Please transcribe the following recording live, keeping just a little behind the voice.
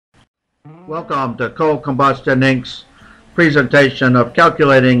Welcome to Coal Combustion Inc.'s presentation of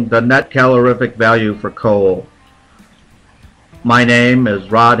calculating the net calorific value for coal. My name is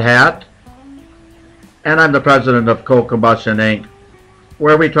Hatt, and I'm the president of Coal Combustion Inc.,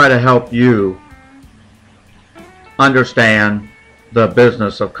 where we try to help you understand the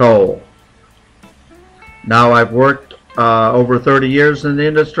business of coal. Now, I've worked over 30 years in the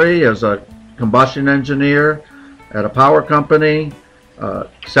industry as a combustion engineer at a power company,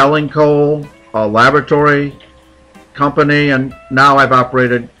 selling coal, a laboratory company, and now I've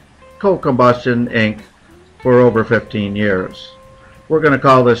operated Coal Combustion Inc. for over 15 years. We're going to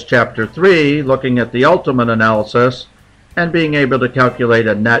call this Chapter 3, looking at the ultimate analysis and being able to calculate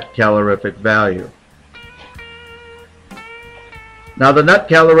a net calorific value. Now, the net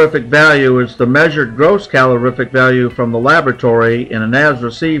calorific value is the measured gross calorific value from the laboratory in an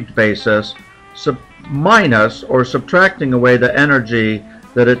as-received basis, minus or subtracting away the energy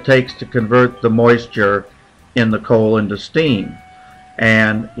that it takes to convert the moisture in the coal into steam.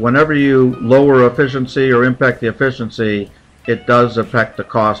 And whenever you lower efficiency or impact the efficiency, it does affect the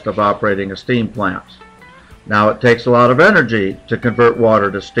cost of operating a steam plant. Now, it takes a lot of energy to convert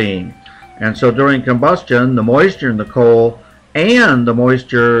water to steam, and so during combustion, the moisture in the coal and the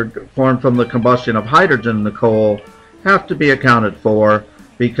moisture formed from the combustion of hydrogen in the coal have to be accounted for,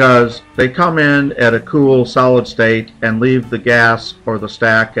 because they come in at a cool solid state and leave the gas or the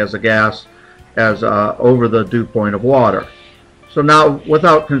stack as a gas over the dew point of water. So now,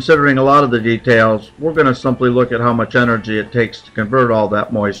 without considering a lot of the details, we're going to simply look at how much energy it takes to convert all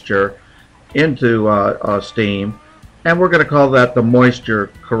that moisture into steam, and we're going to call that the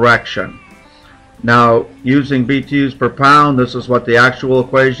moisture correction. Now, using BTUs per pound, this is what the actual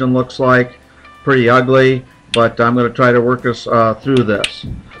equation looks like. Pretty ugly, but I'm going to try to work us through this.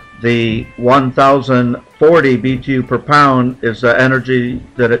 The 1040 BTU per pound is the energy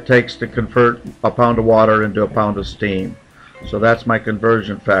that it takes to convert a pound of water into a pound of steam. So that's my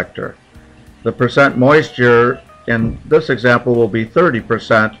conversion factor. The percent moisture in this example will be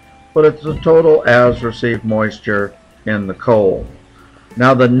 30%, but it's the total as received moisture in the coal.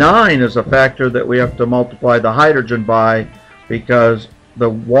 Now, the 9 is a factor that we have to multiply the hydrogen by, because the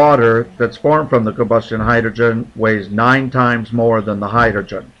water that's formed from the combustion hydrogen weighs 9 times more than the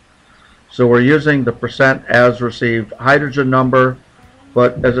hydrogen. So we're using the percent as received hydrogen number,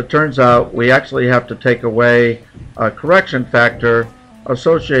 but as it turns out, we actually have to take away a correction factor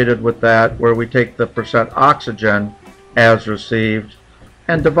associated with that, where we take the percent oxygen as received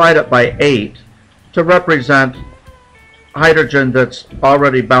and divide it by 8 to represent hydrogen that's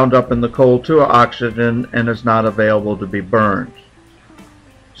already bound up in the coal to oxygen and is not available to be burned.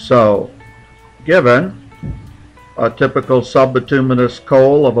 So, given a typical subbituminous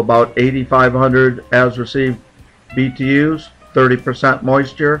coal of about 8,500 as received BTUs, 30%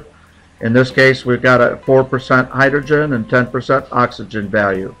 moisture. In this case, we've got a 4% hydrogen and 10% oxygen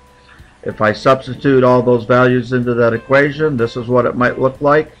value. If I substitute all those values into that equation, this is what it might look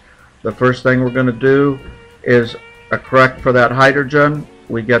like. The first thing we're going to do is correct for that hydrogen.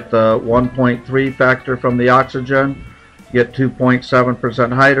 We get the 1.3 factor from the oxygen, get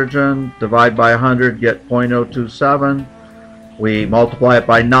 2.7% hydrogen, divide by 100, get 0.027. We multiply it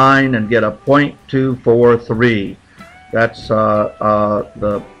by 9 and get a 0.243. That's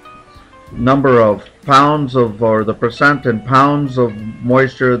the number of pounds of, or the percent in pounds of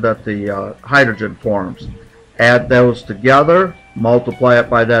moisture that the hydrogen forms. Add those together, multiply it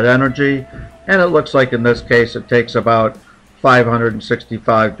by that energy, and it looks like in this case it takes about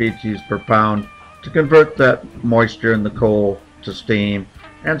 565 BTUs per pound to convert that moisture in the coal to steam,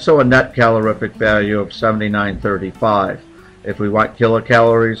 and so a net calorific value of 79.35. If we want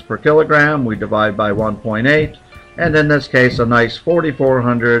kilocalories per kilogram, we divide by 1.8, and in this case a nice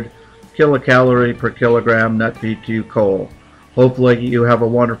 4,400 kilocalorie per kilogram net BTU coal. Hopefully you have a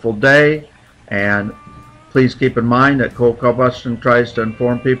wonderful day, and please keep in mind that Coal Combustion tries to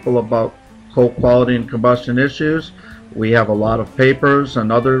inform people about coal quality and combustion issues. We have a lot of papers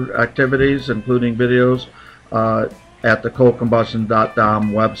and other activities, including videos, at the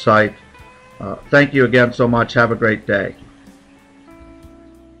coalcombustion.com website. Thank you again so much. Have a great day.